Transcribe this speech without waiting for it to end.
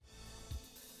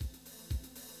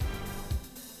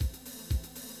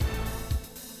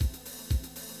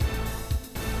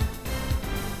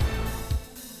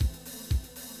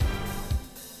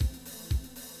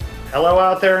Hello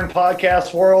out there in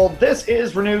podcast world. This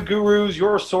is Renew Gurus,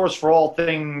 your source for all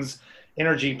things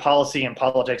energy policy and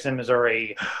politics in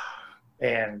Missouri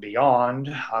and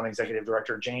beyond. I'm Executive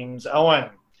Director James Owen,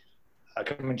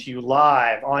 coming to you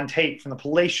live on tape from the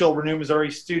palatial Renew Missouri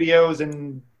studios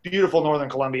in beautiful Northern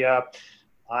Columbia.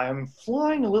 I'm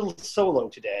flying a little solo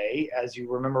today. As you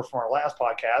remember from our last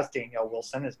podcast, Danielle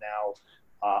Wilson is now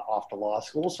off to law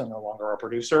school, so no longer our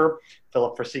producer.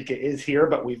 Philip Frasica is here,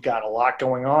 but we've got a lot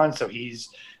going on, so he's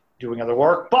doing other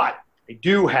work. But I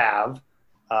do have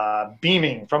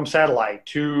beaming from satellite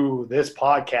to this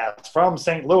podcast from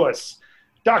St. Louis,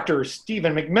 Dr.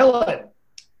 Stephen McMillan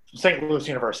from St. Louis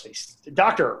University.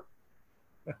 Doctor,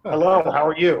 hello, how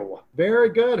are you? Very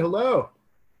good, hello.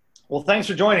 Well, thanks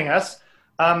for joining us.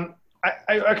 I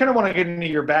kind of want to get into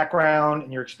your background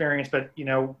and your experience, but, you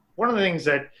know, one of the things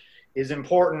that is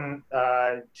important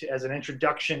as an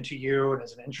introduction to you and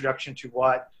as an introduction to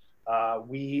what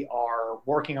we are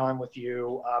working on with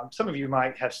you. Some of you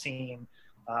might have seen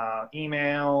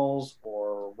emails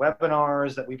or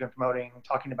webinars that we've been promoting,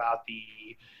 talking about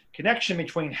the connection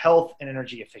between health and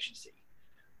energy efficiency.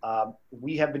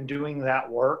 We have been doing that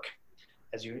work,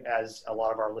 as a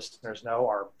lot of our listeners know,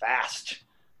 our vast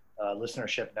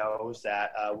listenership knows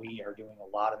that we are doing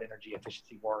a lot of energy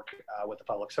efficiency work with the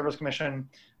Public Service Commission.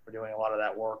 We're doing a lot of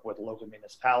that work with local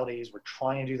municipalities. We're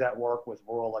trying to do that work with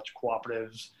rural electric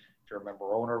cooperatives. If you're a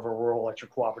member owner of a rural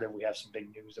electric cooperative, we have some big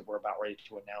news that we're about ready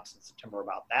to announce in September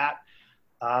about that.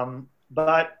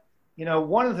 But, you know,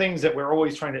 one of the things that we're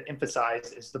always trying to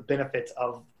emphasize is the benefits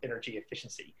of energy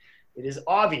efficiency. It is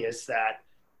obvious that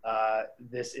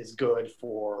this is good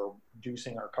for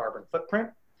reducing our carbon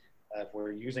footprint. If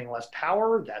we're using less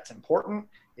power, that's important.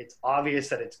 It's obvious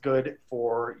that it's good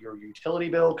for your utility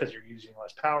bill because you're using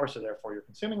less power, so therefore you're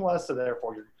consuming less, so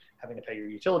therefore you're having to pay your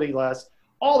utility less.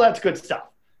 All that's good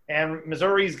stuff. And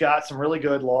Missouri's got some really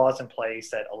good laws in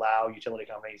place that allow utility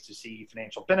companies to see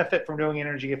financial benefit from doing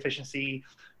energy efficiency.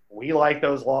 We like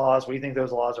those laws. We think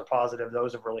those laws are positive.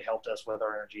 Those have really helped us with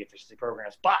our energy efficiency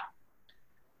programs. But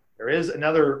there is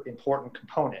another important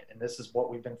component, and this is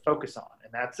what we've been focused on,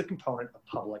 and that's the component of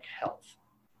public health.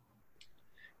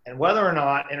 And whether or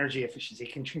not energy efficiency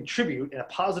can contribute in a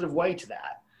positive way to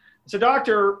that. So,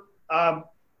 Doctor,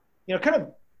 you know, kind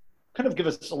of give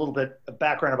us a little bit of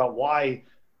background about why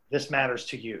this matters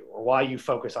to you, or why you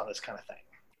focus on this kind of thing.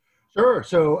 Sure.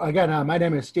 So again, my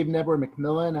name is Stephen Edward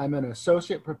McMillan. I'm an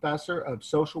associate professor of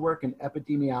social work and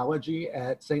epidemiology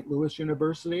at St. Louis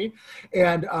University.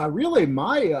 And really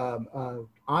my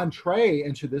entree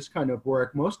into this kind of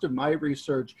work, most of my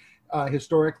research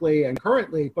historically and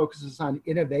currently focuses on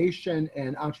innovation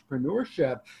and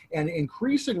entrepreneurship. And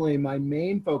increasingly, my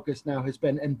main focus now has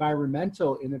been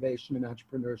environmental innovation and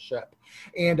entrepreneurship.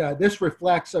 And this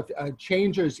reflects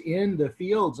changes in the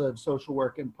fields of social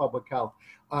work and public health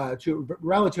to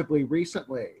relatively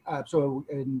recently.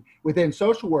 Within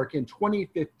social work in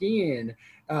 2015,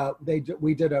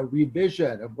 we did a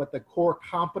revision of what the core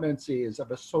competencies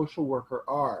of a social worker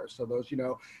are. So those,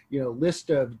 list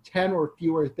of 10 or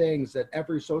fewer things that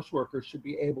every social worker should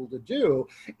be able to do.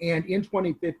 And in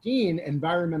 2015,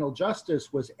 environmental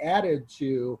justice was added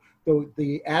to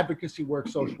the advocacy work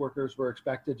social workers were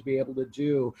expected to be able to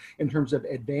do in terms of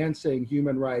advancing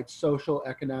human rights, social,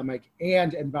 economic,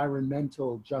 and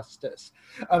environmental justice.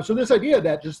 So this idea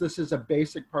that this is a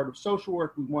basic part of social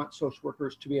work, we want social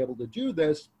workers to be able to do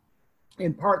this,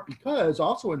 in part because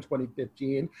also in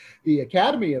 2015, the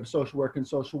Academy of Social Work and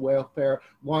Social Welfare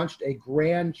launched a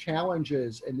Grand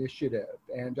Challenges initiative.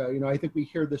 And, I think we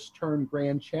hear this term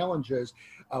Grand Challenges.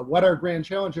 What are Grand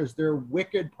Challenges? They're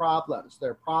wicked problems.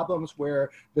 They're problems where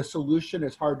the solution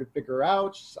is hard to figure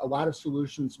out. A lot of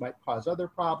solutions might cause other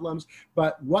problems.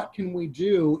 But what can we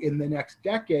do in the next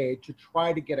decade to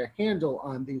try to get a handle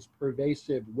on these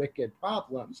pervasive, wicked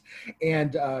problems?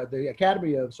 And the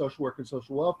Academy of Social Work and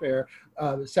Social Welfare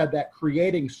said that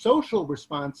creating social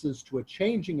responses to a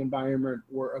changing environment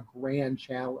were a grand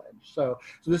challenge. So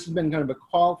this has been kind of a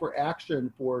call for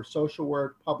action for social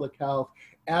work, public health,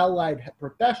 allied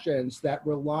professions that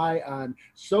rely on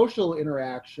social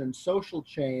interaction, social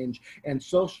change, and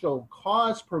social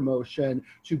cause promotion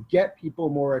to get people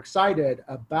more excited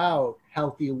about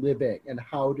healthy living and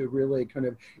how to really kind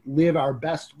of live our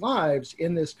best lives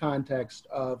in this context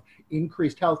of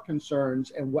increased health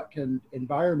concerns and what can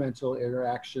environmental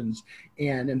interactions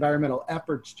and environmental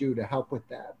efforts do to help with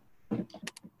that.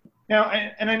 Now,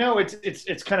 and I know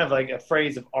it's kind of like a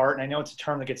phrase of art, and I know it's a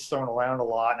term that gets thrown around a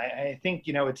lot. And I think,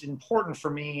 it's important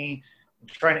for me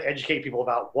trying to educate people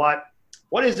about what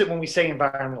is it when we say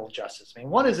environmental justice? I mean,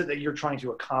 what is it that you're trying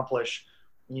to accomplish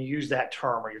when you use that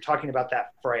term or you're talking about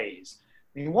that phrase?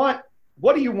 I mean, what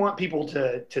do you want people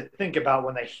to think about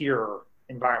when they hear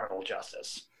environmental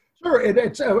justice? Sure,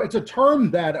 it's a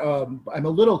term that I'm a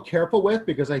little careful with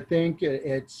because I think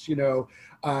it's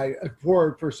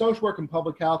for social work and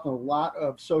public health and a lot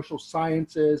of social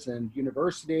sciences and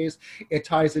universities, it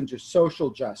ties into social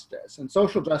justice, and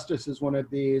social justice is one of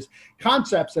these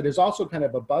concepts that is also kind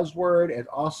of a buzzword. It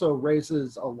also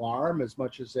raises alarm as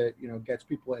much as it gets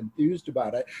people enthused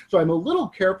about it. So I'm a little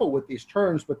careful with these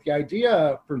terms, but the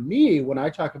idea for me when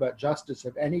I talk about justice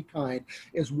of any kind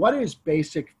is what is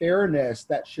basic fairness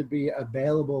that should be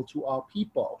available to all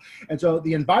people. And so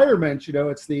the environment,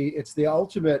 it's the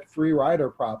ultimate free rider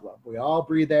problem. We all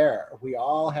breathe air. We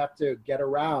all have to get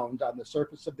around on the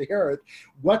surface of the earth.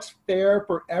 What's fair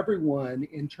for everyone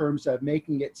in terms of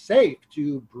making it safe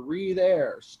to breathe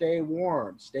air, stay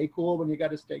warm, stay cool when you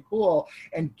got to stay cool,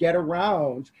 and get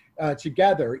around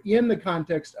together in the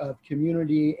context of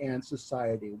community and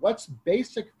society? What's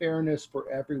basic fairness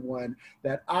for everyone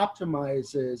that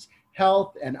optimizes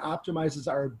health and optimizes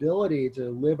our ability to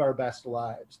live our best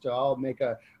lives, to all make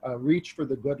a reach for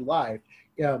the good life,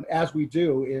 as we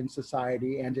do in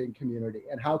society and in community?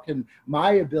 And how can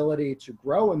my ability to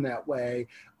grow in that way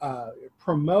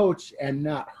promote and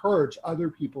not hurt other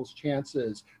people's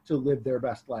chances to live their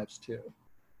best lives too?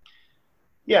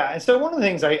 Yeah, and so one of the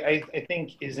things I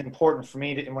think is important for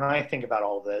me to, and when I think about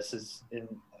all of this is, and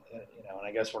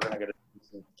I guess we're going to get into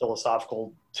some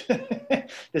philosophical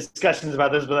discussions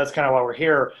about this, but that's kind of why we're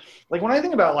here. Like when I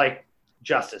think about like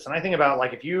justice, and I think about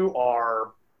like if you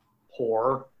are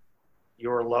poor,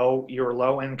 you're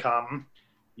low income,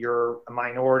 you're a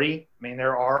minority. I mean,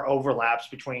 there are overlaps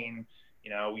between,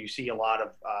 you see a lot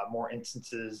of more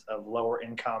instances of lower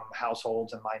income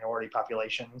households and minority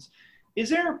populations. Is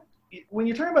there, when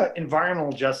you're talking about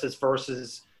environmental justice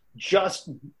versus just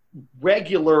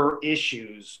regular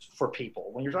issues for people,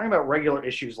 when you're talking about regular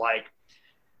issues like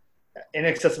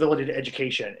inaccessibility to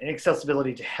education,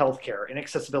 inaccessibility to healthcare,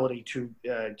 inaccessibility to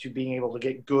being able to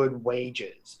get good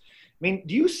wages, I mean,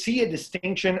 do you see a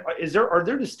distinction? Are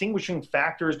there distinguishing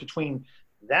factors between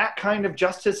that kind of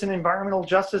justice and environmental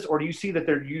justice, or do you see that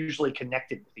they're usually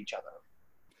connected with each other?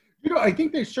 I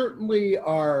think they certainly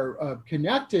are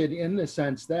connected in the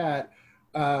sense that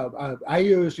I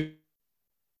use,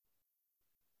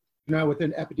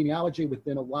 within epidemiology,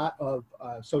 within a lot of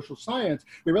social science,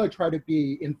 we really try to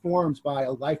be informed by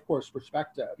a life course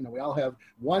perspective. We all have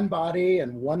one body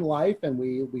and one life, and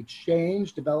we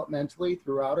change developmentally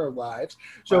throughout our lives.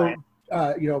 So,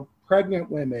 right.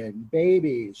 Pregnant women,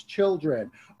 babies,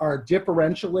 children are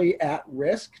differentially at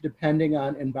risk depending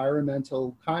on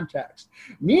environmental context.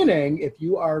 Meaning, if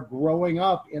you are growing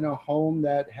up in a home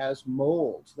that has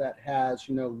mold, that has,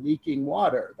 leaking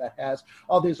water, that has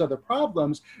all these other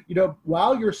problems,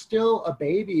 while you're still a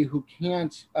baby who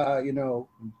can't,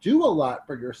 do a lot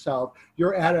for yourself,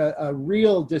 you're at a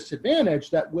real disadvantage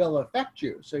that will affect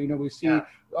you. So, we see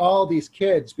all these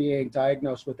kids being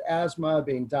diagnosed with asthma,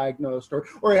 being diagnosed,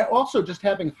 or also just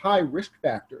having high risk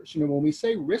factors. When we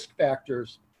say risk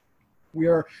factors,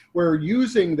 we're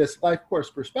using this life course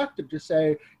perspective to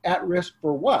say at risk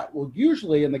for what? Well,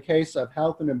 usually in the case of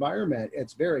health and environment,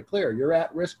 it's very clear. You're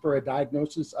at risk for a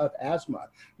diagnosis of asthma.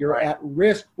 You're at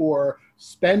risk for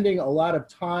spending a lot of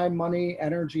time, money,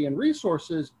 energy, and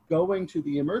resources going to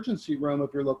the emergency room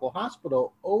of your local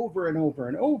hospital over and over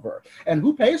and over. And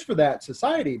who pays for that?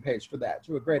 Society pays for that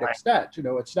to a great extent.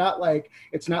 It's not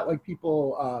like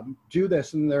people do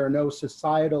this and there are no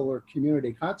societal or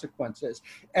community consequences.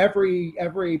 Every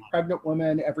pregnant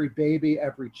woman, every baby,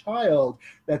 every child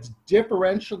that's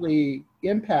differentially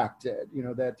impacted,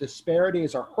 that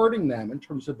disparities are hurting them in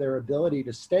terms of their ability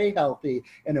to stay healthy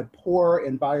in a poor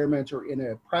environment or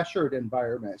in a pressured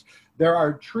environment. There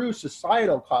are true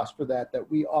societal costs for that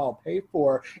we all pay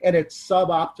for, and it's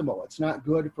suboptimal. It's not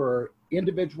good for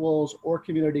individuals or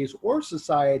communities or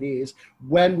societies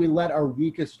when we let our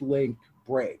weakest link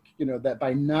break. That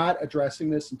by not addressing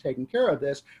this and taking care of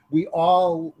this, we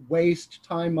all waste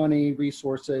time, money,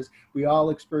 resources. We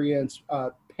all experience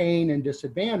pain and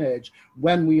disadvantage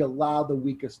when we allow the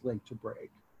weakest link to break.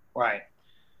 Right.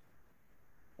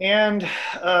 And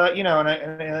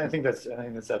and I think that's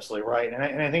absolutely right. And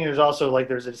I think there's also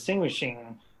there's a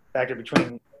distinguishing factor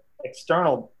between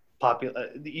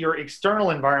your external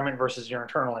environment versus your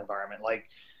internal environment. Like,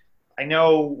 I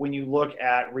know when you look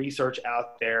at research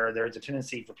out there, there's a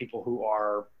tendency for people who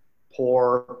are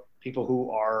poor, people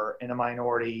who are in a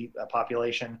minority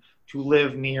population, to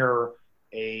live near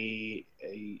a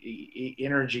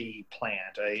energy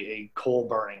plant, a coal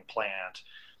burning plant,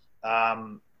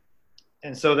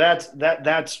 and so that's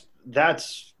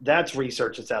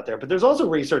research that's out there. But there's also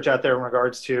research out there in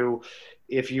regards to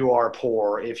if you are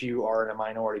poor, if you are in a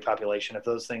minority population, if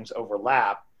those things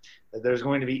overlap, that there's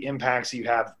going to be impacts you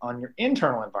have on your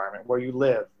internal environment, where you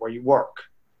live, where you work.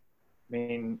 I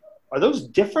mean, are those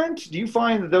different? Do you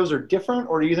find that those are different,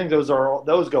 or do you think those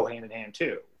go hand in hand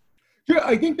too? Sure,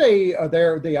 I think they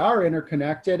are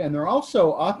interconnected, and they're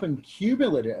also often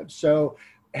cumulative. So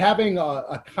having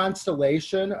a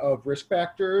constellation of risk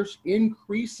factors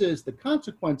increases the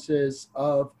consequences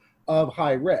of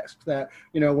high risk. That,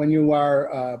 when you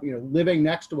are living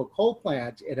next to a coal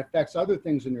plant, it affects other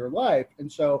things in your life, and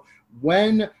so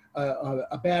when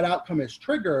a bad outcome is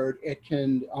triggered, it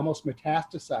can almost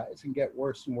metastasize and get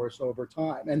worse and worse over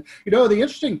time. And the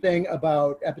interesting thing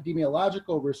about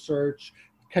epidemiological research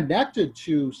connected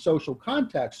to social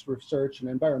context research and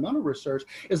environmental research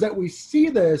is that we see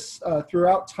this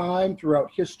throughout time,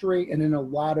 throughout history, and in a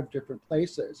lot of different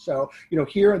places. So,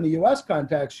 here in the US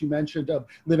context, you mentioned of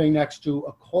living next to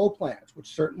a coal plant, which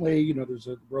certainly, there's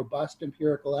a robust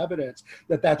empirical evidence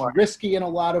that that's risky in a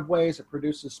lot of ways. It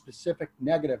produces specific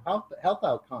negative health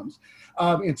outcomes.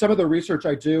 In some of the research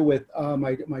I do with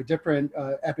my different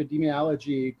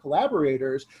epidemiology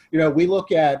collaborators, we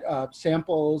look at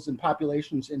samples and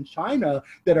populations in China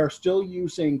that are still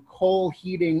using coal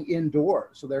heating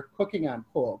indoors. So they're cooking on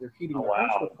coal, they're heating their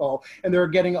house with coal, and they're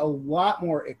getting a lot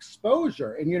more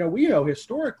exposure. And we know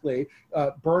historically,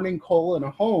 burning coal in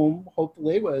a home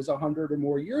hopefully was 100 or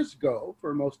more years ago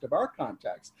for most of our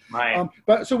context. Right.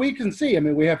 But so we can see,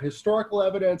 we have historical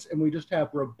evidence, and we just have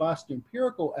robust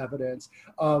empirical evidence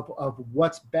of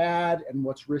what's bad and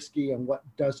what's risky and what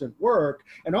doesn't work.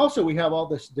 And also we have all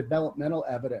this developmental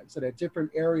evidence that at different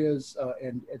areas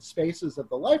and spaces of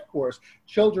the life course,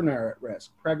 children are at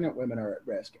risk, pregnant women are at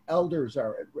risk, elders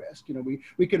are at risk.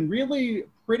 We can really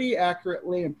pretty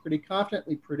accurately and pretty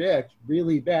confidently predict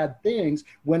really bad things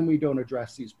when we don't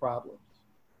address these problems.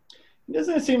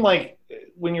 Doesn't it seem like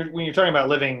when you're talking about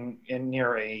living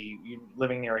near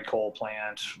a coal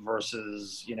plant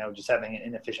versus just having an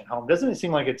inefficient home, doesn't it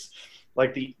seem like it's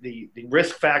like the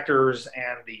risk factors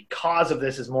and the cause of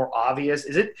this is more obvious?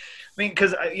 Is it?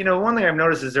 Because one thing I've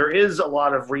noticed is there is a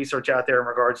lot of research out there in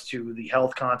regards to the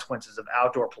health consequences of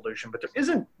outdoor pollution, but there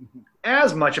isn't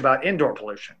as much about indoor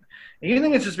pollution. And you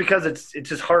think it's just because it's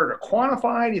just harder to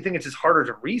quantify? Do you think it's just harder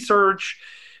to research?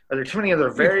 Are there too many other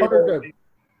variables?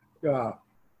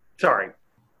 Sorry.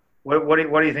 What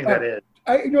do you think that is?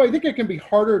 I think it can be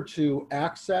harder to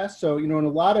access. So, in a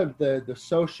lot of the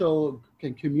social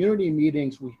and community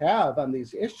meetings we have on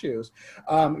these issues,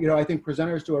 I think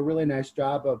presenters do a really nice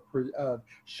job of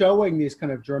showing these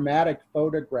kind of dramatic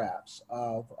photographs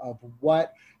of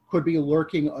what could be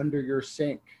lurking under your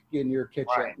sink in your kitchen,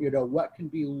 right. What can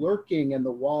be lurking in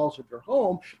the walls of your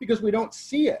home, because we don't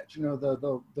see it.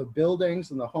 The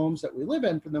buildings and the homes that we live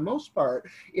in, for the most part,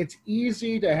 it's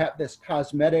easy to have this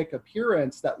cosmetic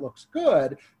appearance that looks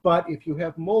good, but if you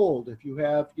have mold, if you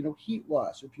have, heat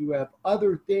loss, if you have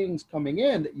other things coming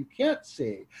in that you can't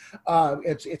see,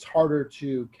 it's harder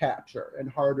to capture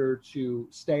and harder to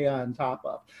stay on top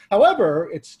of. However,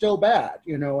 it's still bad,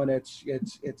 and it's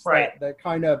right. that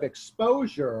kind of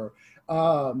exposure.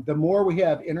 The more we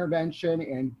have intervention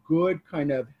and good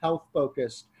kind of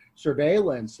health-focused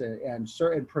surveillance and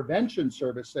prevention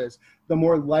services, the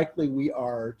more likely we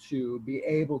are to be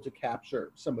able to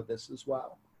capture some of this as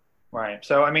well. Right.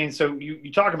 So, so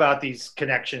you talk about these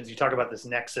connections, you talk about this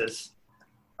nexus.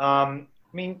 I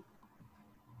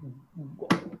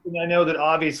know that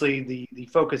obviously the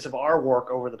focus of our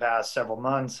work over the past several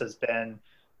months has been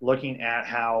looking at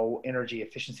how energy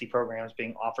efficiency programs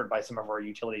being offered by some of our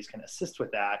utilities can assist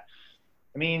with that.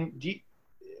 Do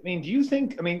you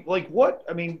think, what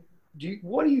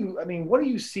do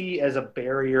you see as a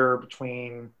barrier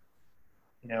between,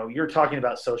 you're talking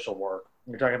about social work,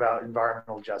 you're talking about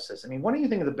environmental justice. What do you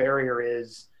think the barrier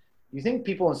is? Do you think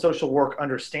people in social work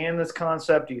understand this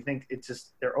concept? Do you think it's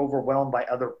just they're overwhelmed by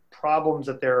other problems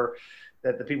that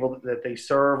the people that they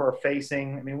serve are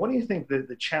facing? What do you think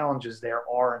the challenges there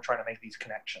are in trying to make these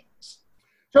connections?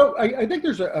 So I think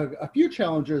there's a few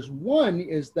challenges. One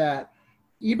is that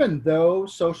even though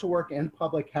social work and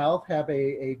public health have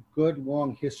a good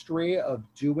long history of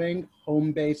doing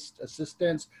home-based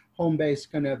assistance,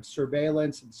 home-based kind of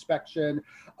surveillance, inspection,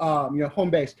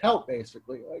 home-based help,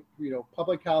 basically,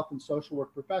 public health and social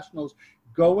work professionals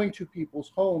going to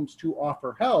people's homes to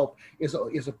offer help is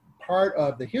a part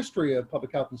of the history of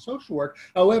public health and social work.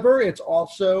 However, it's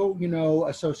also,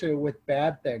 associated with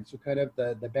bad things. So kind of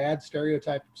the bad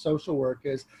stereotype of social work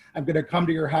is, I'm going to come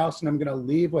to your house and I'm going to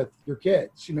leave with your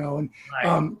kids, and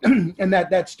right. And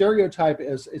that stereotype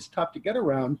is tough to get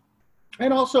around.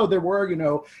 And also there were,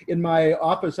 in my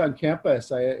office on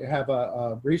campus, I have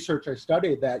a research I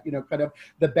studied that, kind of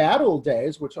the bad old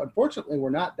days, which unfortunately were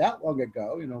not that long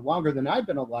ago, longer than I've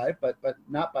been alive, but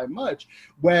not by much,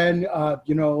 when,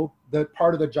 the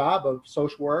part of the job of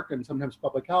social work and sometimes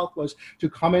public health was to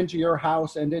come into your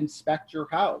house and inspect your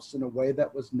house in a way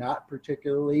that was not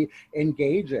particularly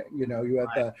engaging. You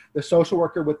had the social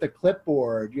worker with the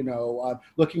clipboard,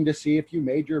 looking to see if you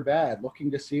made your bed,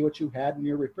 looking to see what you had in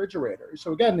your refrigerator.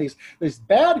 So again, these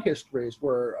bad histories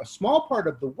were a small part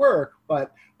of the work,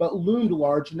 but loomed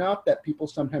large enough that people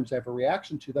sometimes have a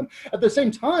reaction to them. At the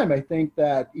same time, I think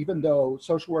that even though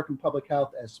social work and public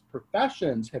health as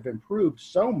professions have improved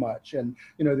so much, and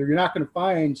you're not going to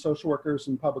find social workers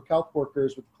and public health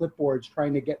workers with clipboards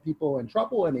trying to get people in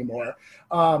trouble anymore.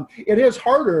 It is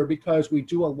harder because we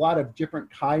do a lot of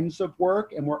different kinds of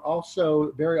work, and we're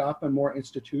also very often more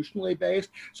institutionally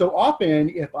based. So often,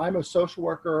 if I'm a social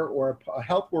worker or a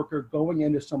health worker going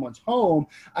into someone's home,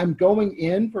 I'm going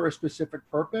in for a specific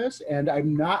purpose, and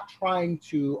I'm not trying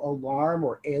to alarm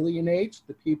or alienate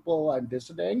the people I'm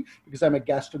visiting because I'm a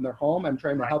guest in their home. I'm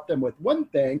trying to help them with one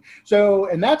thing. So,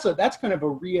 and that's kind of a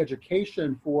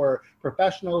re-education for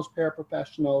professionals,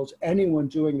 paraprofessionals, anyone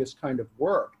doing this kind of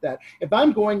work, that if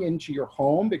I'm going into your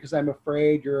home because I'm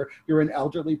afraid you're an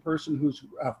elderly person who's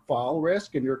a fall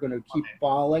risk and you're going to keep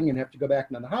falling and have to go back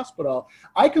into the hospital,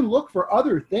 I can look for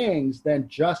other things than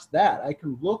just that. I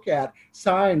can look at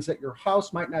signs that your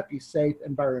house might not be safe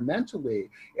environmentally,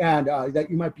 and that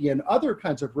you might be in other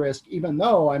kinds of risk, even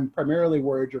though I'm primarily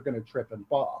worried you're going to trip and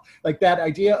fall. Like that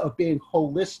idea of being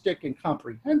holistic and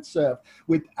comprehensive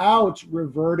without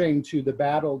reverting to the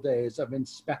bad old days of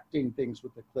inspecting things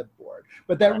with the clipboard,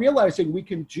 but that realizing we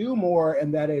can do more,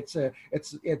 and that it's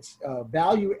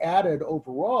value added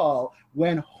overall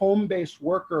when home-based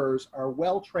workers are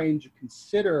well trained to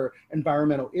consider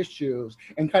environmental issues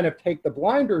and kind of take the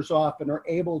blinders off and are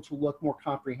able to look more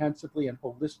comprehensively and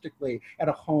holistically at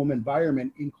a home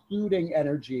environment, including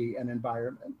energy and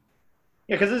environment.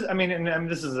 Yeah, because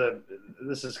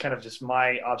this is kind of just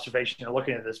my observation and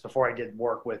looking at this. Before I did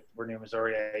work with Renew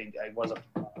Missouri, I was a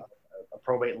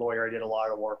probate lawyer. I did a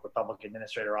lot of work with public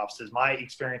administrator offices. My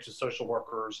experience with social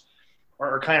workers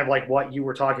are kind of like what you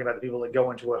were talking about, the people that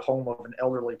go into a home of an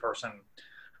elderly person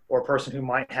or a person who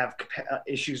might have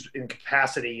issues in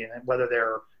capacity and whether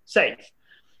they're safe.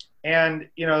 And,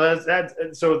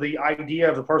 that's so the idea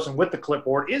of the person with the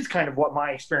clipboard is kind of what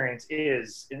my experience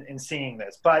is in seeing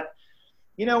this. But,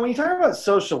 when you talk about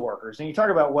social workers and you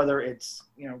talk about whether it's,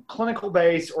 clinical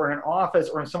based or in an office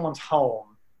or in someone's home,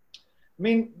 I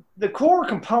mean, the core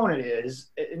component is,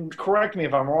 and correct me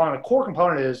if I'm wrong, the core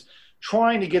component is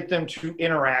trying to get them to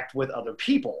interact with other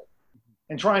people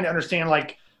and trying to understand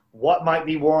like what might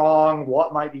be wrong,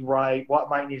 what might be right, what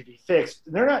might need to be fixed.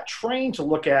 They're not trained to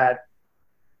look at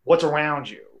what's around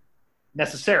you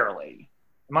necessarily.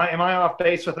 Am I off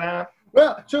base with that?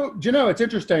 Well, so, it's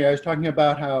interesting. I was talking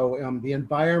about how the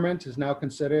environment is now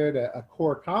considered a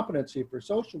core competency for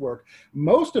social work.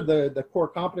 Most of the core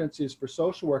competencies for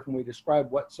social work, when we describe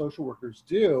what social workers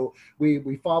do,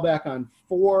 we fall back on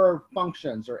 4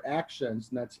 functions or actions,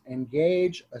 and that's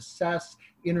engage, assess,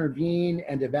 intervene,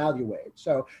 and evaluate.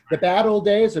 So the bad old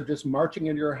days of just marching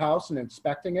into your house and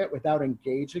inspecting it without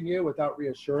engaging you, without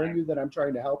reassuring you that I'm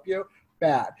trying to help you,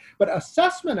 bad. But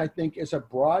assessment, I think, is a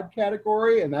broad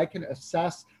category, and I can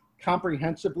assess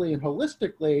comprehensively and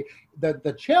holistically.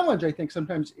 The challenge, I think,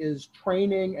 sometimes is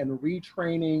training and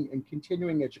retraining and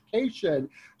continuing education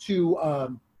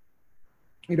to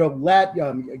let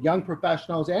young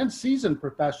professionals and seasoned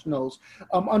professionals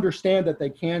understand that they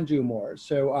can do more.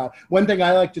 So one thing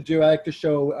I like to do, I like to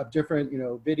show different,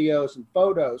 videos and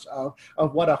photos of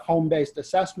what a home-based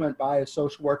assessment by a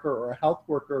social worker or a health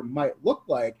worker might look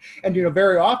like. And,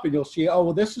 very often you'll see, oh,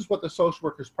 well, this is what the social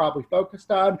worker's probably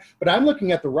focused on, but I'm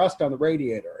looking at the rust on the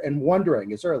radiator and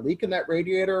wondering, is there a leak in that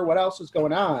radiator? What else is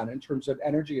going on in terms of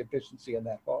energy efficiency in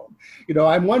that home?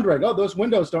 I'm wondering, oh, those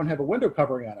windows don't have a window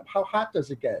covering on them. How hot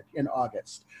does it get in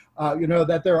August?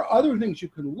 That there are other things you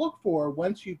can look for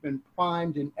once you've been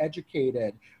primed and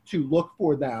educated to look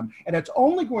for them. And it's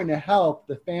only going to help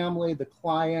the family, the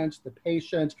client, the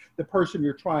patient, the person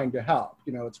you're trying to help.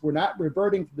 We're not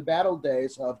reverting to the bad old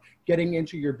days of getting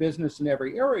into your business in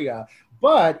every area,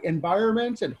 but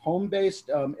environments and home-based,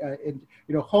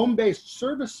 home-based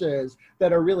services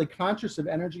that are really conscious of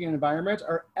energy and environment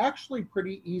are actually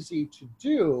pretty easy to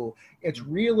do. It's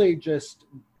really just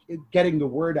getting the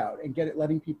word out and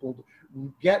letting people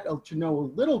get to know a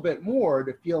little bit more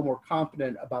to feel more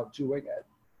confident about doing it.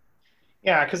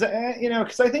 Yeah, because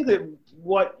I think that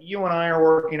what you and I are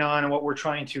working on and what we're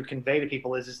trying to convey to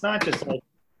people is it's not just like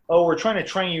oh, we're trying to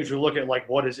train you to look at like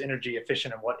what is energy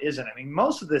efficient and what isn't. I mean,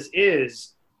 most of this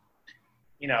is,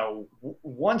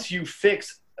 once you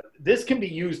fix, this can be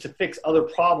used to fix other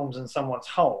problems in someone's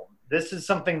home. This is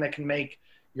something that can make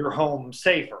your home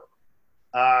safer.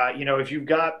 If you've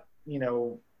got,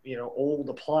 old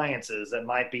appliances that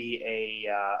might be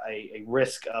a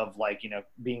risk of like,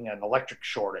 being an electric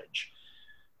shortage,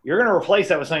 you're going to replace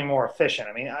that with something more efficient.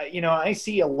 I mean, I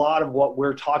see a lot of what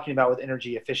we're talking about with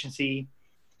energy efficiency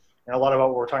and a lot of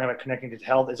what we're talking about connecting to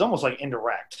health is almost like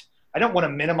indirect. I don't want to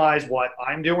minimize what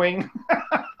I'm doing,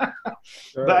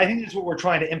 Sure. but I think that's what we're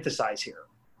trying to emphasize here.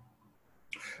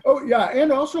 Oh, yeah.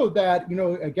 And also that,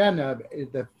 again,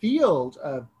 the field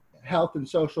of health and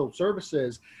social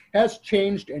services has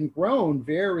changed and grown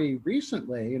very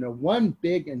recently. One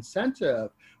big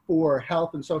incentive for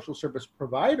health and social service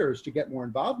providers to get more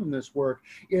involved in this work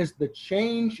is the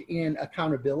change in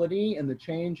accountability and the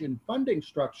change in funding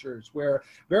structures, where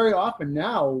very often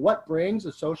now what brings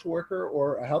a social worker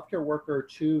or a healthcare worker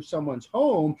to someone's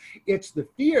home, it's the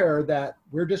fear that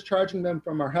we're discharging them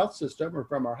from our health system or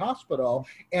from our hospital.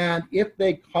 And if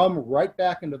they come right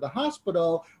back into the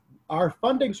hospital, our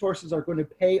funding sources are going to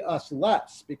pay us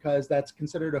less because that's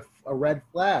considered a red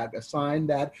flag, a sign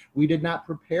that we did not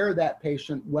prepare that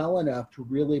patient well enough to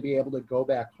really be able to go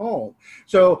back home.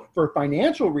 So for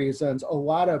financial reasons, a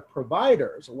lot of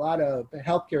providers, a lot of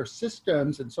healthcare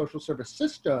systems and social service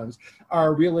systems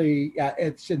are really,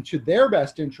 it's into their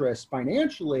best interest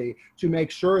financially to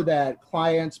make sure that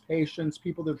clients, patients,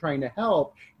 people they're trying to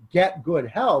help get good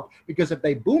help, because if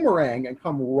they boomerang and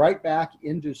come right back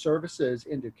into services,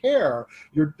 into care,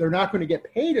 they're not going to get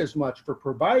paid as much for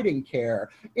providing care.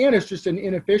 And it's just an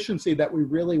inefficiency that we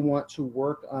really want to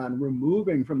work on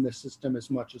removing from the system as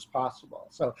much as possible.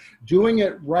 So doing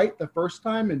it right the first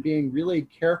time and being really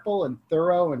careful and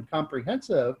thorough and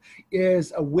comprehensive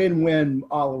is a win-win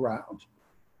all around.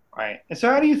 Right. And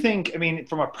so how do you think, I mean,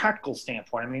 from a practical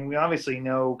standpoint, I mean, we obviously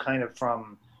know kind of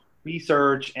from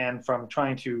research and from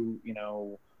trying to,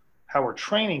 how we're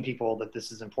training people that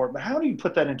this is important, but how do you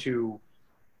put that into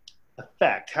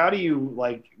effect? How do you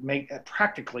like make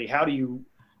practically, how do you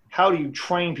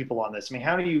train people on this? I mean,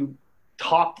 how do you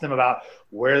talk to them about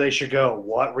where they should go,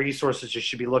 what resources you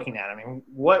should be looking at? I mean,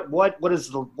 what is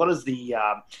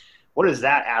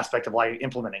that aspect of like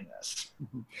implementing this?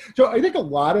 So I think a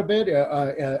lot of it,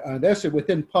 this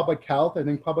within public health, I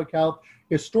think public health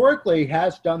historically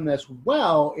has done this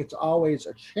well. It's always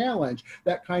a challenge,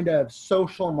 that kind of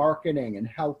social marketing and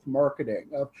health marketing.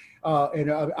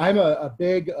 I'm a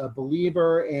big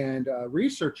believer and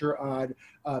researcher on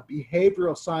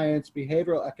behavioral science,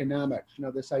 behavioral economics,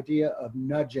 this idea of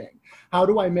nudging. How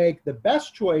do I make the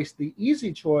best choice, the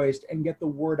easy choice, and get the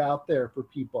word out there for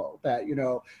people that,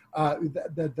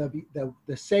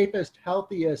 the safest,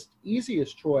 healthiest,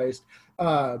 easiest choice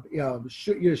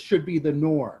should be the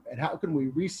norm? And how can we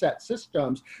reset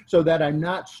systems so that I'm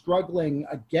not struggling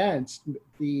against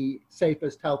the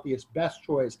safest, healthiest, best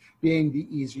choice being the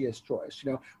easiest choice?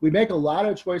 We make a lot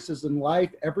of choices in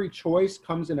life. Every choice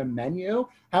comes in a menu.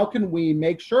 How can we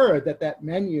make sure that that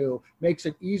menu makes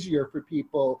it easier for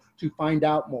people to find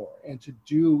out more and to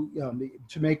do,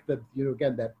 to make the,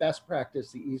 again, that best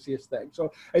practice the easiest thing?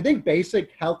 So I think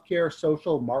basic healthcare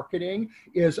social marketing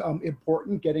is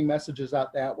important, getting messages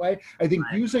out that way. I think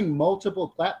using multiple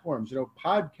platforms,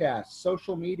 podcasts,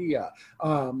 social media,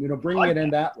 bringing it in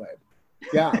that way.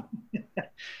 Yeah.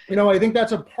 I think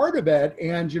that's a part of it.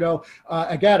 And,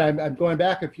 again, I'm going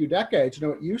back a few decades.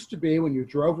 It used to be when you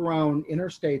drove around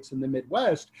interstates in the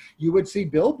Midwest, you would see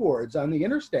billboards on the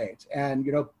interstates, and,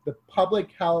 the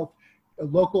public health,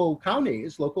 local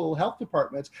counties, local health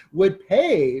departments would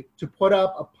pay to put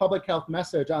up a public health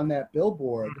message on that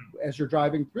billboard as you're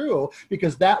driving through,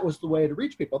 because that was the way to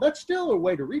reach people. That's still a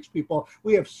way to reach people.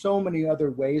 We have so many other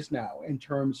ways now in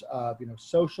terms of,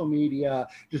 social media,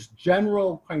 just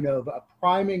general kind of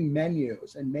priming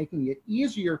menus and making it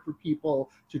easier for people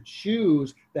to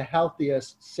choose the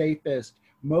healthiest, safest,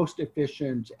 most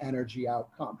efficient energy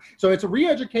outcome. So it's a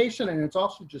re-education, and it's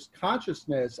also just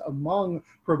consciousness among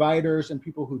providers and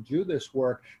people who do this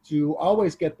work to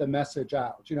always get the message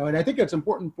out. And I think it's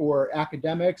important for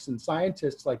academics and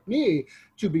scientists like me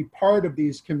to be part of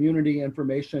these community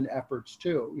information efforts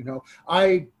too.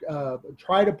 I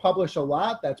try to publish a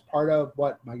lot. That's part of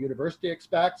what my university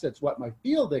expects. It's what my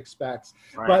field expects.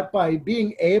 Right. But by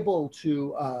being able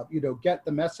to, get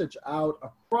the message out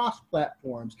across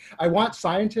platforms, I want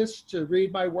scientists to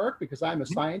read my work because I'm a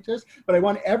scientist, but I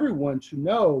want everyone to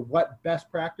know what best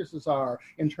practices are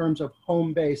in terms of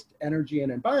home-based energy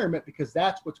and environment, because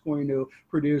that's what's going to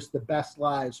produce the best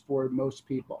lives for most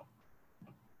people.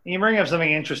 You bring up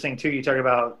something interesting too. You talk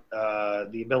about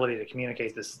the ability to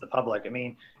communicate this to the public. I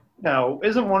mean,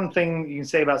 isn't one thing you can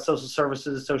say about social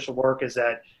services, social work, is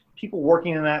that people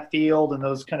working in that field and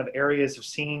those kind of areas have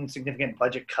seen significant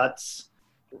budget cuts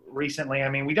recently. I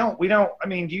mean, I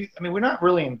mean, we're not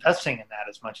really investing in that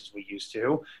as much as we used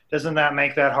to. Doesn't that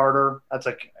make that harder? That's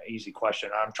an easy question.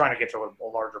 I'm trying to get to a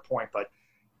larger point, but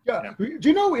yeah. Do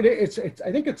you know, it's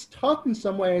I think it's tough in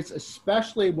some ways,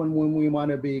 especially when we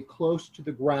want to be close to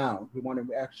the ground. We want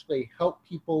to actually help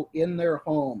people in their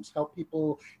homes, help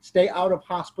people stay out of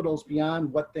hospitals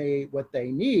beyond what they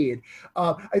need.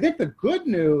 I think the good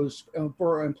news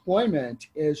for employment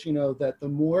is, that the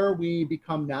more we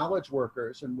become knowledge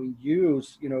workers and we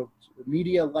use,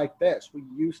 media like this, we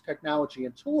use technology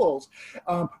and tools,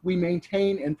 we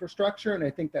maintain infrastructure, and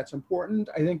I think that's important.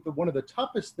 I think that one of the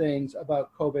toughest things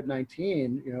about COVID-19,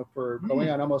 for going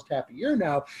on almost half a year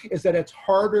now, is that it's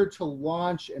harder to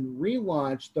launch and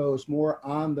relaunch those more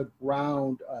on the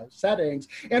ground settings.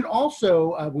 And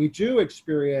also we do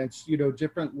experience,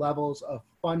 different levels of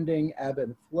funding ebb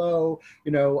and flow,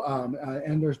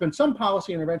 and there's been some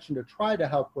policy intervention to try to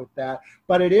help with that,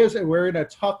 but we're in a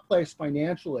tough place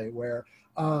financially where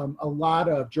a lot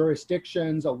of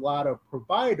jurisdictions, a lot of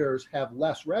providers have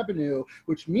less revenue,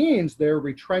 which means they're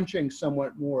retrenching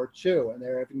somewhat more too. And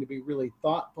they're having to be really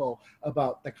thoughtful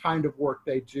about the kind of work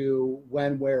they do,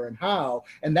 when, where, and how.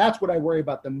 And that's what I worry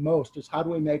about the most, is how do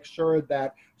we make sure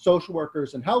that social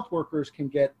workers and health workers can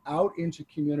get out into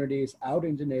communities, out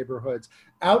into neighborhoods,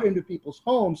 out into people's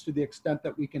homes to the extent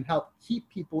that we can help keep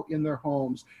people in their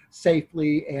homes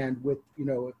safely and with,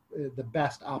 the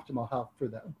best optimal health for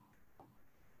them.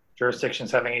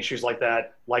 Jurisdictions having issues like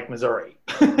that, like Missouri.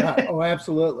 Oh,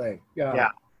 absolutely. Yeah.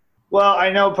 Well,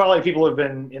 I know probably people have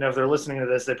been, if they're listening to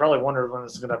this, they probably wonder when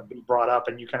this is going to be brought up,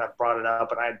 and you kind of brought it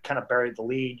up, and I kind of buried the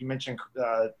lead. You mentioned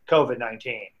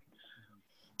COVID-19.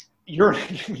 You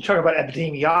talk about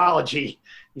epidemiology,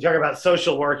 you talk about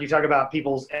social work, you talk about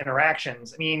people's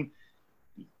interactions. I mean,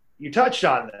 you touched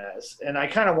on this, and I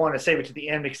kind of want to save it to the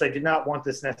end because I did not want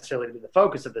this necessarily to be the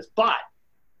focus of this, but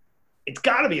it's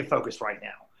got to be a focus right now.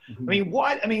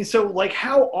 Mm-hmm. So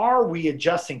how are we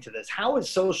adjusting to this? How is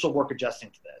social work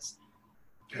adjusting to this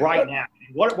right now?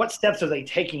 What steps are they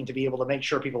taking to be able to make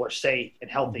sure people are safe and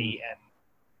healthy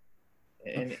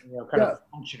and of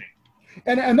functioning?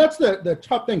 And that's the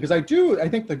tough thing, because I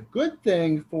think the good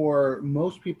thing for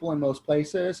most people in most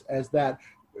places is that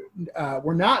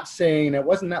we're not saying, it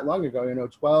wasn't that long ago,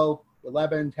 12,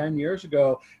 11, 10 years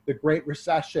ago, the Great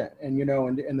Recession. And,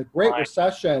 in the Great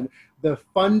Recession, the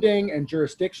funding and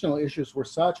jurisdictional issues were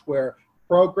such where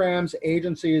programs,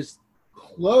 agencies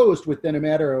closed within a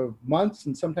matter of months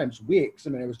and sometimes weeks.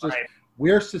 I mean, it was just,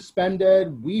 we're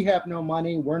suspended, we have no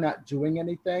money, we're not doing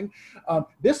anything.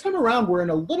 This time around, we're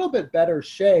in a little bit better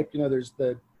shape. There's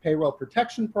the payroll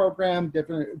protection program,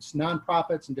 different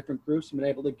nonprofits and different groups have been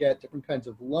able to get different kinds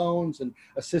of loans and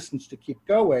assistance to keep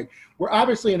going. We're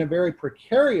obviously in a very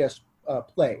precarious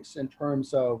place in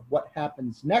terms of what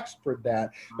happens next for that.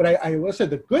 But I will say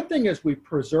the good thing is we've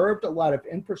preserved a lot of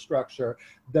infrastructure.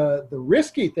 The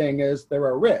risky thing is there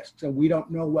are risks, and we don't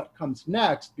know what comes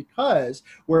next because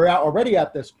we're already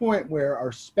at this point where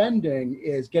our spending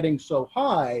is getting so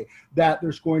high that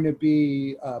there's going to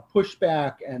be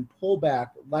pushback and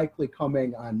pullback likely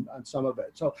coming on some of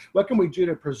it. So what can we do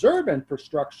to preserve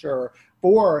infrastructure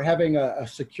for having a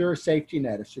secure safety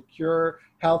net, a secure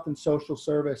health and social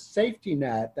service safety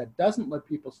net that doesn't let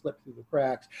people slip through the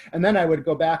cracks? And then I would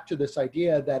go back to this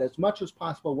idea that as much as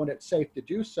possible when it's safe to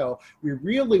do so, we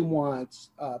really want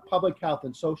public health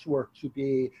and social work to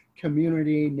be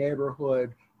community,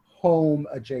 neighborhood, home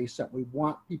adjacent. We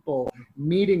want people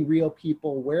meeting real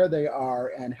people where they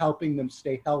are and helping them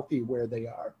stay healthy where they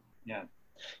are.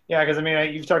 Yeah, because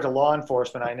you've talked to law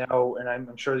enforcement, I know, and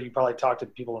I'm sure that you probably talk to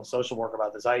people in social work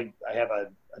about this. I have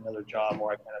another job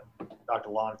where I kind of talk to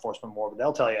law enforcement more, but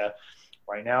they'll tell you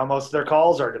right now most of their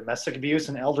calls are domestic abuse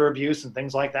and elder abuse and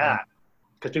things like that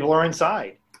because people are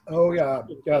inside. Oh, yeah.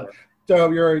 So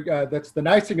that's the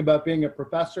nice thing about being a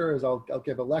professor is I'll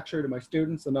give a lecture to my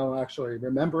students and I'll actually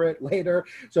remember it later.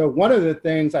 So one of the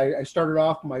things I started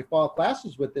off my fall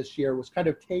classes with this year was kind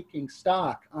of taking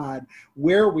stock on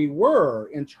where we were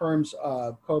in terms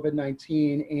of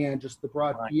COVID-19 and just the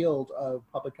broad field of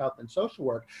public health and social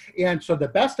work. And so the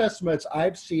best estimates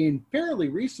I've seen fairly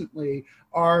recently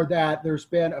are that there's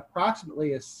been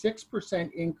approximately a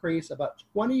 6% increase, about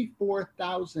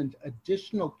 24,000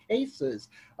 additional cases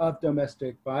of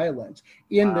domestic violence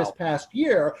in this past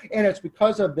year. And it's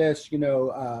because of this,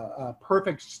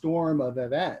 perfect storm of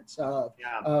events of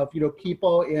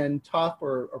people in tough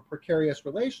or precarious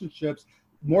relationships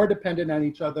more dependent on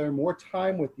each other, more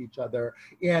time with each other.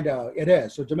 And it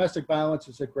is. So domestic violence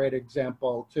is a great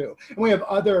example too. And we have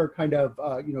other kind of,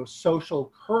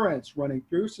 social currents running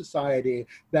through society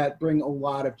that bring a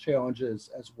lot of challenges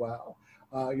as well.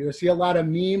 You see a lot of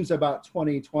memes about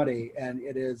 2020, and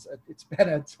it's been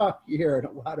a tough year in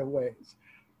a lot of ways.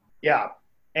 Yeah.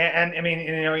 And I mean,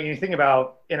 you think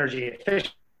about energy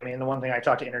efficiency. I mean, the one thing I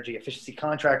talk to energy efficiency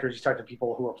contractors, you talk to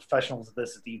people who are professionals of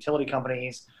this at the utility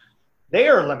companies, they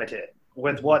are limited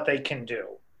with what they can do.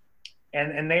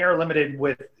 And they are limited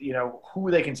with,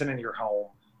 who they can send into your home,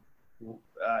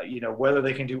 whether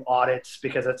they can do audits,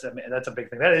 because that's a big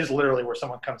thing. That is literally where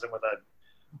someone comes in with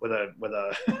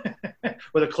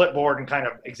a clipboard and kind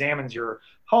of examines your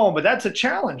home. But that's a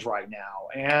challenge right now.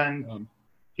 And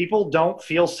people don't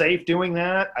feel safe doing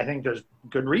that. I think there's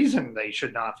good reason they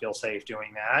should not feel safe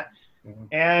doing that. Mm-hmm.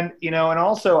 And, and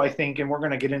also I think, and we're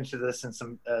going to get into this in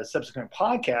some subsequent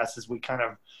podcasts as we kind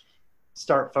of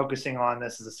start focusing on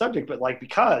this as a subject, but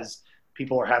because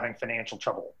people are having financial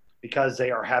trouble, because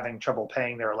they are having trouble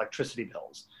paying their electricity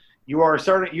bills, you are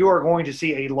going to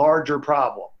see a larger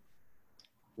problem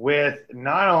with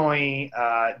not only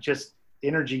just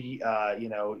energy,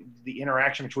 the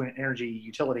interaction between an energy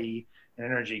utility and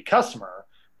energy customer,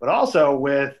 but also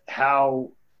with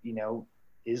how,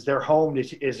 is their home,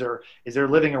 is their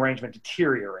living arrangement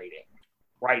deteriorating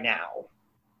right now?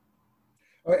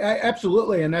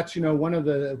 Absolutely. And that's, one of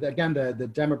the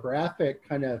demographic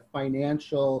kind of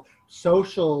financial,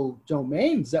 social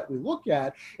domains that we look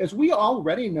at is we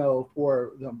already know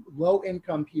for the low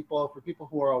income people, for people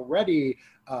who are already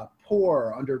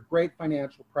poor, under great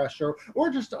financial pressure, or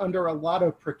just under a lot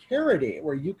of precarity,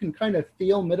 where you can kind of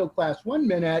feel middle class one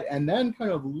minute and then kind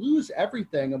of lose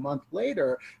everything a month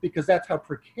later, because that's how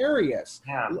precarious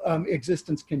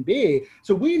existence can be.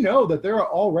 So we know that there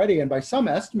are already, and by some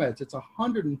estimates, it's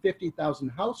 150,000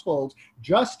 households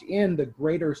just in the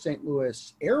greater St.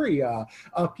 Louis area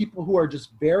of people who are just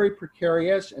very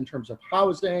precarious in terms of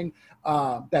housing,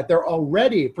 that they're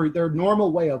already, for their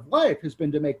normal way of life has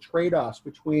been to make trade-offs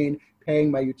between paying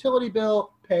my utility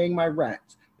bill, paying my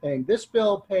rent, paying this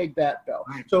bill, paying that bill.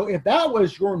 So if that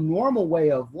was your normal way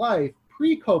of life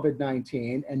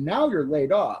pre-COVID-19, and now you're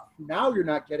laid off, now you're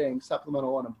not getting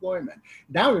supplemental unemployment,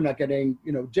 now you're not getting,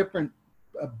 different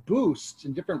boosts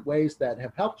in different ways that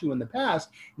have helped you in the past.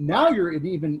 Now you're in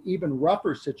even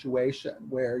rougher situation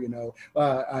where,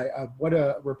 what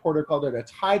a reporter called it, a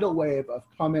tidal wave of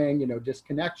coming,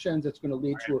 disconnections. It's going to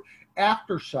lead to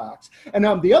aftershocks. And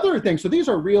the other thing, so these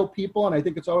are real people, and I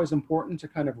think it's always important to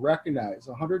kind of recognize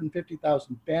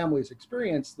 150,000 families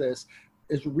experience this.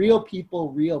 Is real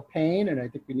people, real pain, and I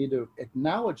think we need to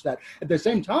acknowledge that. At the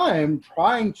same time,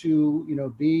 trying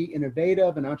to be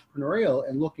innovative and entrepreneurial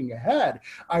and looking ahead,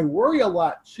 I worry a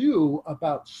lot too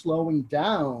about slowing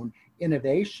down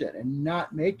innovation and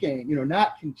not making,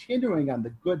 not continuing on the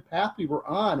good path we were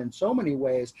on in so many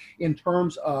ways in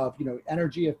terms of,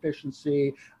 energy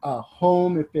efficiency,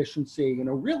 home efficiency,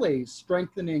 really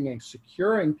strengthening and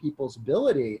securing people's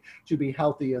ability to be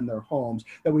healthy in their homes,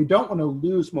 that we don't want to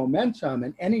lose momentum.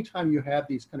 And anytime you have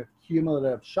these kind of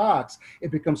cumulative shocks,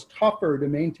 it becomes tougher to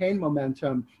maintain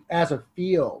momentum as a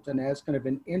field and as kind of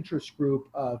an interest group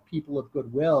of people of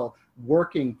goodwill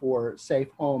working for safe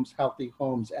homes, healthy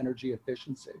homes, energy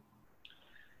efficiency.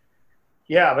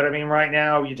 Yeah, but I mean, right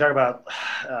now you talk about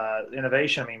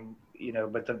innovation. I mean,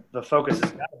 but the focus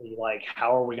has got to be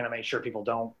how are we going to make sure people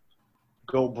don't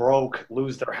go broke,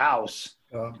 lose their house?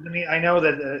 I mean, I know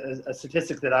that a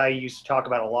statistic that I used to talk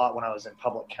about a lot when I was in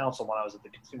public counsel, when I was at the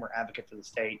consumer advocate for the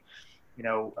state,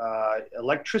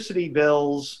 electricity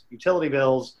bills, utility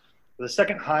bills were the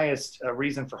second highest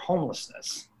reason for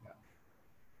homelessness.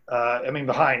 I mean,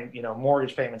 behind,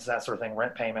 mortgage payments, that sort of thing,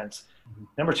 rent payments. Mm-hmm.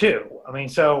 Number two, I mean,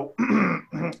 so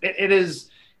it is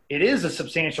a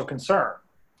substantial concern,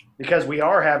 because we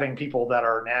are having people that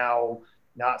are now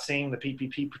not seeing the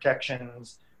PPP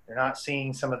protections. They're not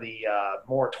seeing some of the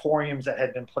moratoriums that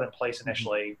had been put in place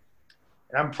initially.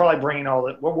 Mm-hmm. And I'm probably bringing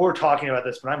we're talking about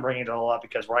this, but I'm bringing it all up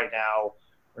because right now,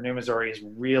 Renew Missouri is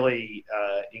really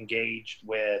engaged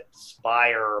with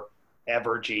Spire,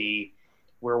 Evergy.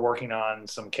 We're working on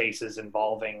some cases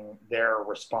involving their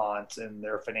response and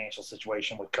their financial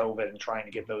situation with COVID and trying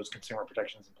to get those consumer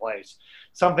protections in place.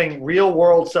 Something real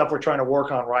world stuff we're trying to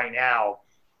work on right now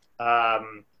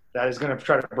that is going to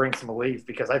try to bring some relief,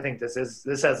 because I think this has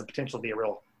the potential to be a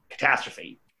real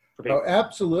catastrophe. for people. Oh,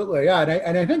 absolutely. Yeah.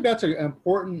 And I think that's an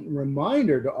important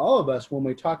reminder to all of us when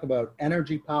we talk about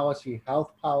energy policy,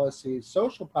 health policy,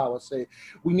 social policy.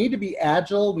 We need to be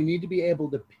agile. We need to be able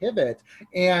to pivot.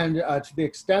 And to the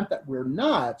extent that we're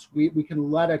not, we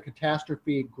can let a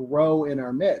catastrophe grow in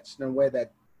our midst in a way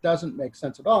that doesn't make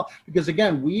sense at all. Because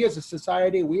again, we as a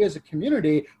society, we as a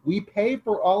community, we pay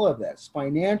for all of this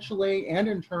financially and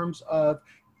in terms of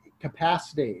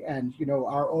capacity, and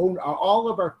all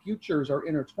of our futures are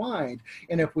intertwined.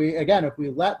 And if we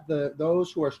let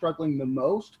those who are struggling the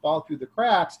most fall through the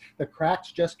cracks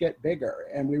just get bigger.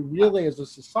 And we really as a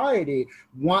society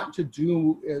want to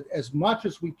do as much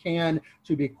as we can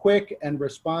to be quick and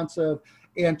responsive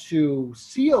and to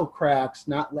seal cracks,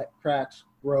 not let cracks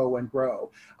grow and grow.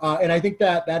 And I think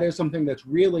that is something that's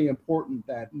really important,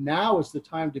 that now is the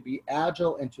time to be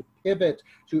agile and to pivot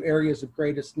to areas of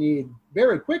greatest need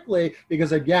very quickly,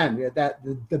 because again, that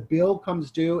the bill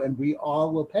comes due and we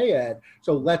all will pay it.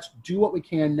 So let's do what we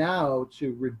can now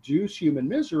to reduce human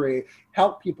misery,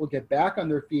 help people get back on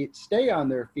their feet, stay on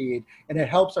their feet, and it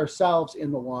helps ourselves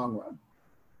in the long run.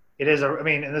 It is,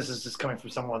 and this is just coming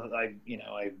from someone that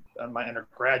I'm my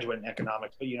undergraduate in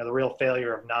economics, but the real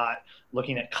failure of not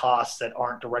looking at costs that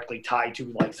aren't directly tied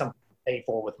to like something to pay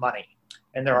for with money.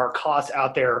 And there are costs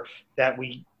out there that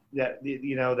we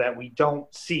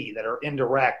don't see, that are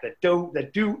indirect, that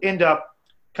do end up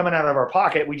coming out of our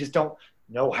pocket. We just don't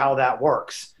know how that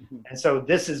works. Mm-hmm. And so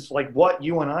this is like what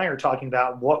you and I are talking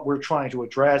about, what we're trying to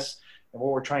address and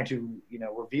what we're trying to,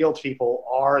 reveal to people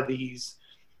are these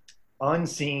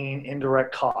unseen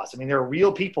indirect costs. There are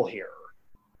real people here,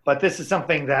 but this is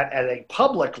something that at a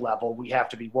public level we have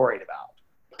to be worried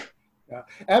about. Yeah,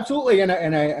 absolutely. And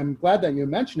I'm glad that you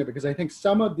mentioned it, because I think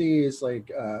some of these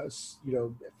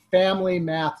family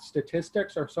math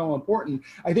statistics are so important.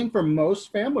 I think for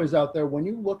most families out there, when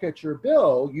you look at your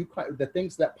bill, the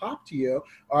things that pop to you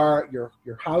are your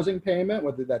housing payment,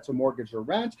 whether that's a mortgage or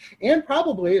rent, and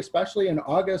probably, especially in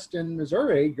August in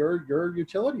Missouri, your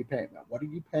utility payment. What are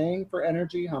you paying for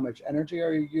energy? How much energy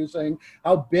are you using?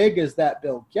 How big is that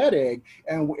bill getting?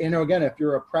 And again, if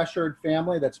you're a pressured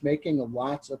family that's making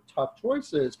lots of tough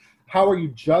choices, how are you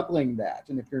juggling that?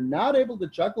 And if you're not able to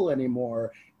juggle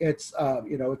anymore, it's a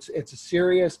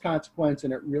serious consequence,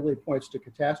 and it really points to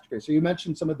catastrophe. So you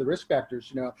mentioned some of the risk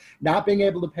factors. Not being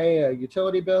able to pay a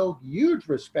utility bill, huge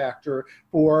risk factor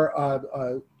for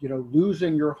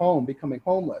losing your home, becoming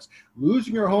homeless.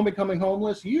 Losing your home, becoming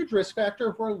homeless, huge risk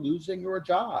factor for losing your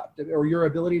job or your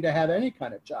ability to have any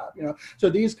kind of job. So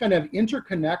these kind of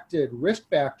interconnected risk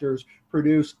factors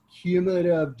produce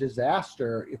cumulative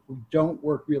disaster if we don't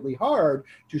work really hard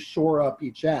to shore up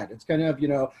each end. It's kind of,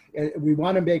 we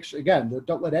want to make sure, again,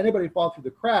 don't let anybody fall through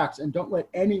the cracks, and don't let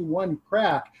any one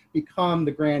crack become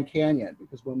the Grand Canyon,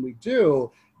 because when we do,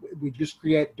 we just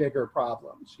create bigger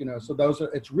problems. So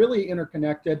it's really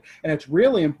interconnected, and it's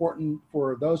really important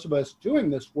for those of us doing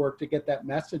this work to get that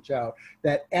message out,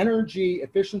 that energy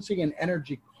efficiency and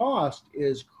energy cost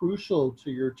is crucial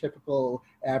to your typical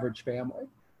average family.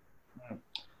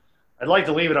 I'd like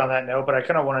to leave it on that note, but I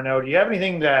kind of want to know, do you have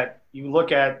anything that you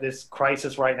look at this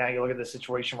crisis right now, you look at this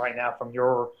situation right now from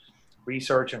your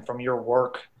research and from your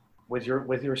work with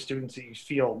your students that you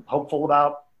feel hopeful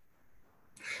about?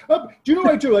 Do you know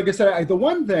what I do? Like I said, the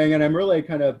one thing, and I'm really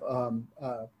kind of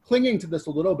clinging to this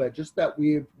a little bit, just that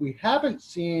we haven't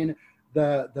seen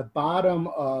the bottom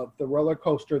of the roller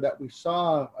coaster that we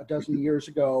saw a dozen years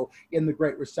ago in the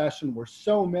Great Recession, where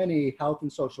so many health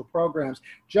and social programs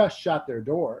just shut their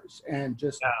doors and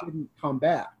just didn't come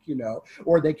back,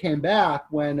 or they came back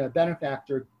when a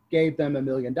benefactor gave them $1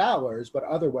 million, but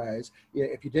otherwise,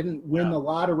 if you didn't win the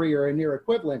lottery or a near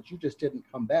equivalent, you just didn't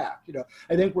come back.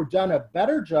 I think we've done a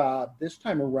better job this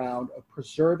time around of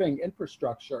preserving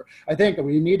infrastructure. I think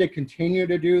we need to continue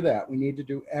to do that. We need to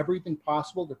do everything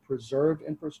possible to preserve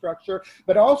infrastructure,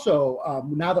 but also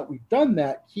now that we've done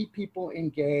that, keep people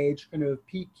engaged, kind of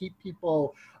keep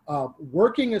people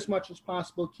working as much as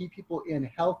possible, keep people in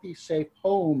healthy, safe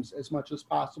homes as much as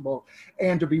possible,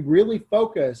 and to be really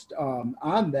focused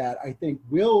on that, I think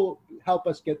will help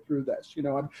us get through this.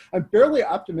 I'm fairly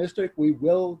optimistic we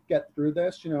will get through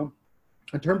this.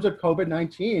 In terms of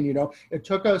COVID-19, it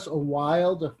took us a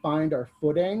while to find our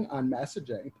footing on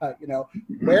messaging, but,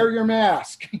 wear your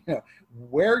mask,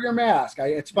 wear your mask.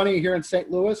 It's funny, here in St.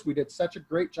 Louis, we did such a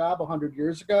great job 100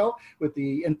 years ago with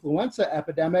the influenza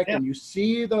epidemic, and you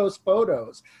see those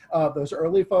photos, those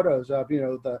early photos of,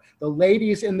 the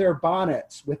ladies in their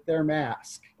bonnets with their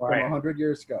mask from 100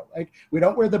 years ago. Like, we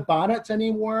don't wear the bonnets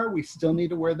anymore. We still need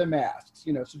to wear the masks,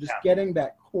 so just getting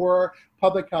that core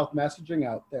public health messaging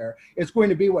out there is going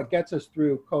to be what gets us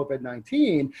through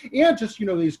COVID-19, and just,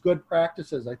 these good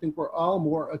practices. I think we're all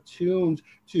more attuned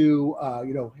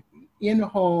to,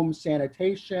 in-home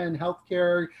sanitation,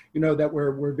 healthcare, that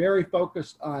we're very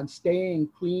focused on staying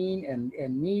clean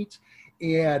and neat.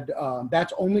 And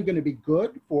that's only going to be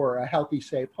good for a healthy,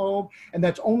 safe home. And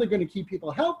that's only going to keep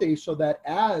people healthy, so that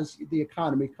as the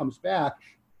economy comes back,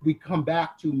 we come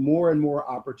back to more and more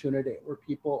opportunity where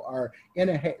people are in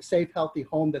a safe, healthy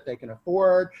home that they can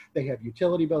afford. They have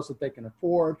utility bills that they can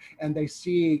afford, and they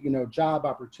see, job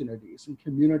opportunities and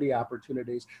community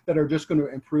opportunities that are just going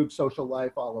to improve social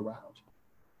life all around.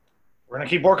 We're going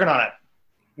to keep working on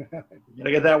it. Got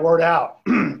to get that word out.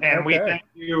 And we thank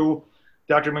you,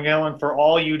 Dr. McMillan, for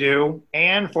all you do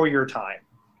and for your time.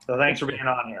 So thanks for being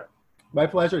on here. My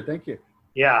pleasure. Thank you.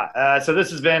 Yeah. So this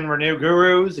has been Renew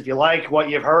Gurus. If you like what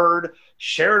you've heard,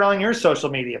 share it on your social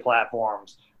media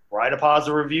platforms. Write a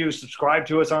positive review. Subscribe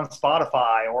to us on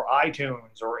Spotify or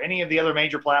iTunes or any of the other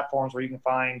major platforms where you can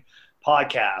find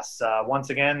podcasts. Once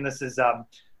again, this has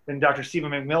been Dr.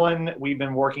 Stephen McMillan. We've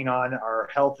been working on our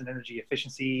health and energy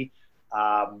efficiency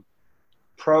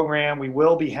program. We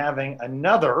will be having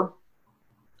another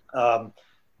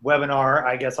webinar.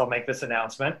 I guess I'll make this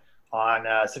announcement on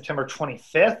September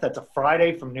 25th. That's a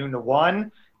Friday from noon to 1.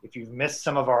 If you've missed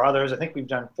some of our others, I think we've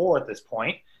done 4 at this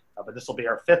point, but this will be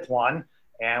our 5th one.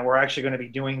 And we're actually going to be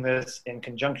doing this in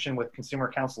conjunction with Consumer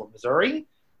Council of Missouri.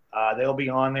 They'll be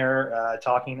on there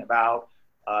talking about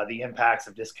the impacts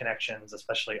of disconnections,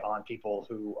 especially on people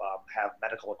who have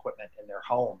medical equipment in their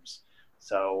homes.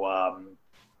 So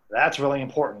that's really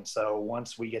important. So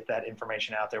once we get that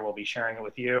information out there, we'll be sharing it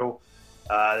with you.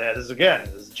 This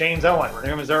is James Owen,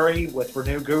 Renew Missouri with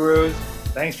Renew Gurus.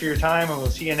 Thanks for your time, and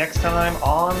we'll see you next time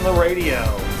on the radio.